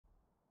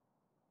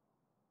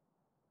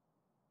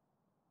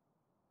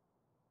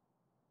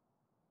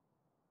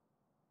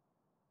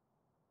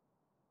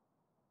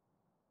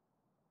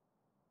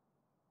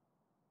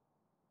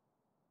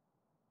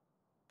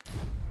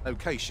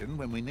location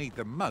when we need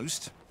them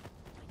most.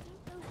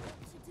 I don't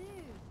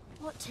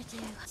know what to do.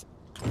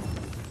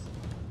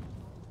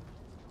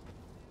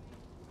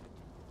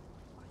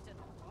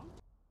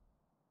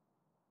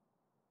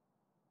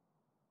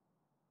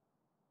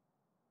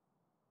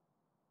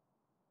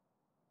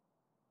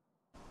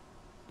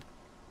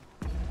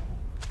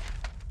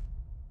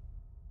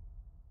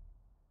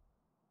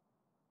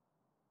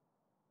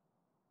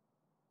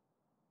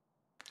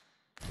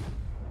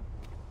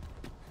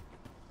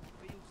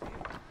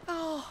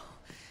 Oh,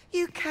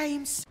 you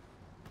came so...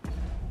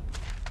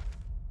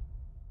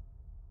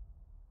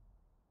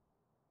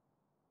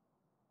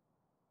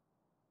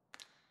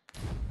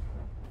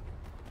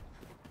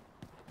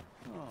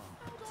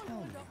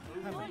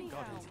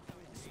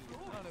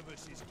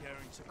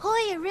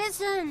 Hoy,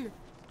 Arisen!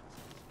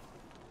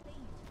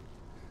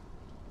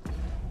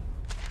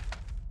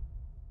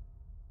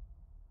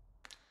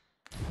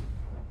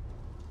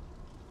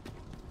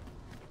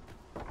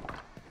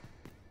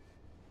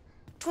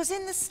 'Twas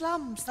in the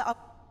slums that I...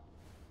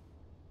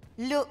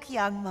 Look,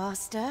 young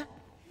master.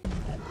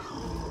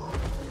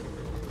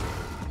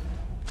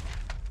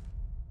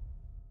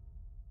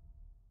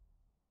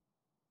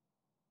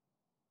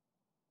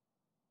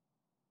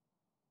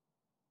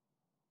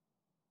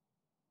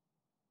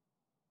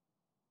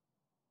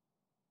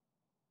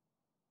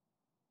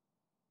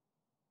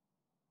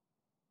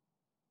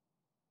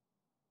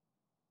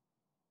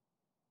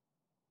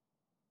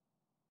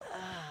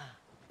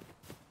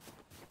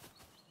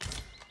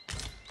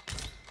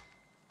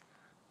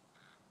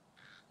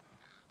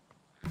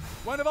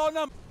 One of our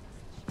numbers.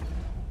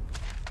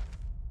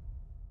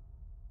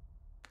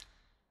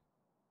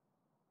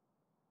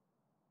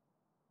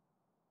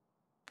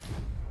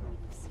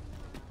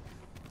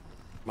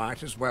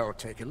 Might as well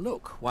take a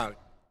look while...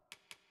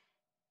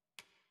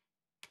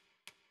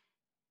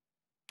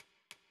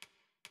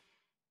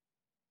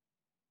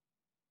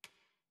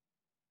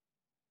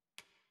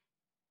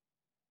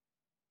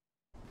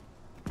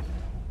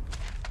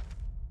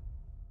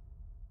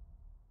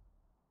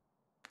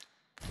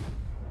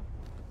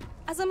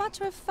 As a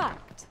matter of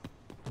fact,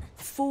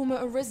 former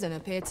Arisen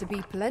appear to be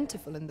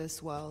plentiful in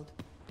this world.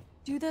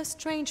 Do their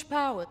strange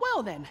powers...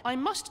 Well then, I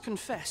must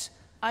confess,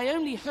 I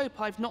only hope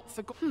I've not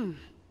forgotten.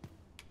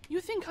 You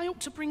think I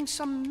ought to bring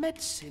some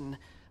medicine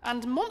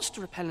and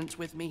monster repellent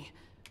with me?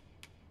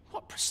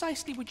 What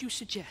precisely would you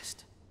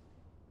suggest?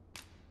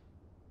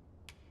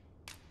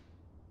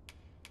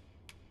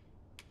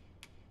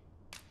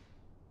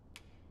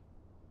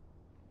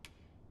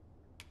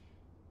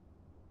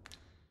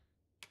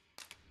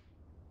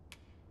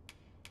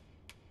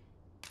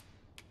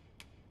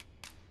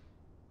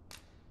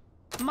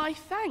 My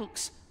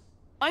thanks.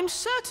 I'm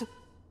certain...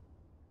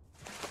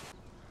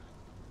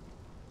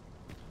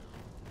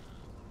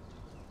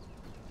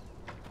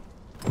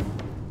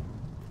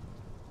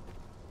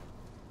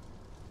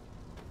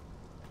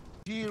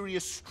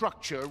 Mysterious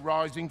structure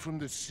rising from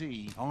the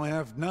sea. I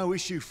have no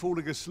issue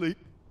falling asleep.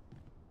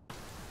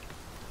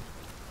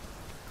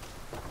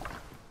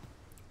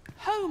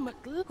 Home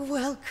at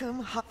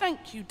Welcome.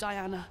 Thank you,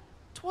 Diana.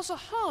 'Twas a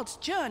hard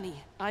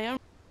journey.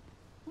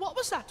 What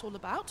was that all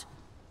about?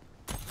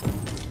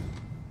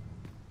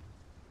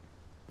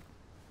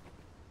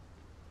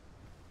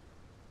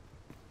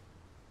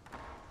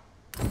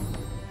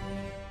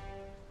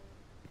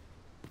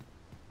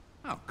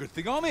 Oh, good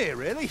thing I'm here,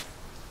 really.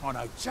 I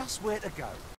know just where to go.